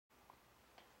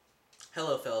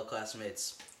Hello, fellow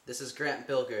classmates. This is Grant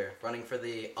Bilker, running for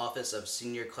the office of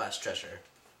Senior Class Treasurer.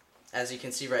 As you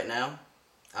can see right now,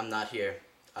 I'm not here.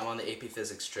 I'm on the AP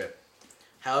Physics trip.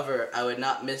 However, I would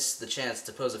not miss the chance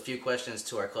to pose a few questions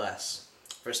to our class.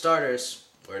 For starters,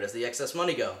 where does the excess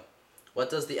money go? What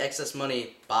does the excess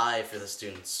money buy for the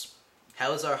students?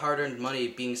 How is our hard-earned money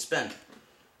being spent?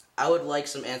 I would like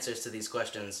some answers to these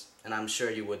questions, and I'm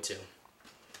sure you would too.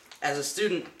 As a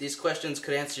student, these questions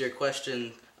could answer your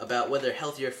question about whether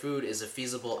healthier food is a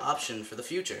feasible option for the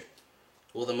future.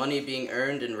 Will the money being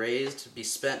earned and raised be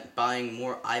spent buying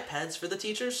more iPads for the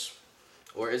teachers?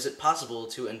 Or is it possible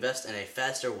to invest in a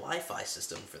faster Wi-Fi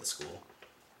system for the school?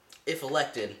 If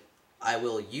elected, I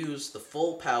will use the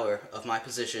full power of my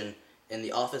position in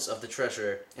the office of the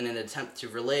treasurer in an attempt to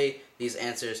relay these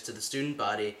answers to the student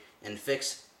body and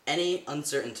fix any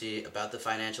uncertainty about the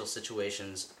financial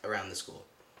situations around the school.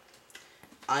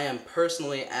 I am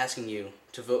personally asking you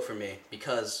to vote for me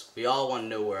because we all want to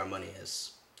know where our money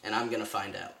is, and I'm going to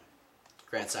find out.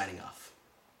 Grant signing off.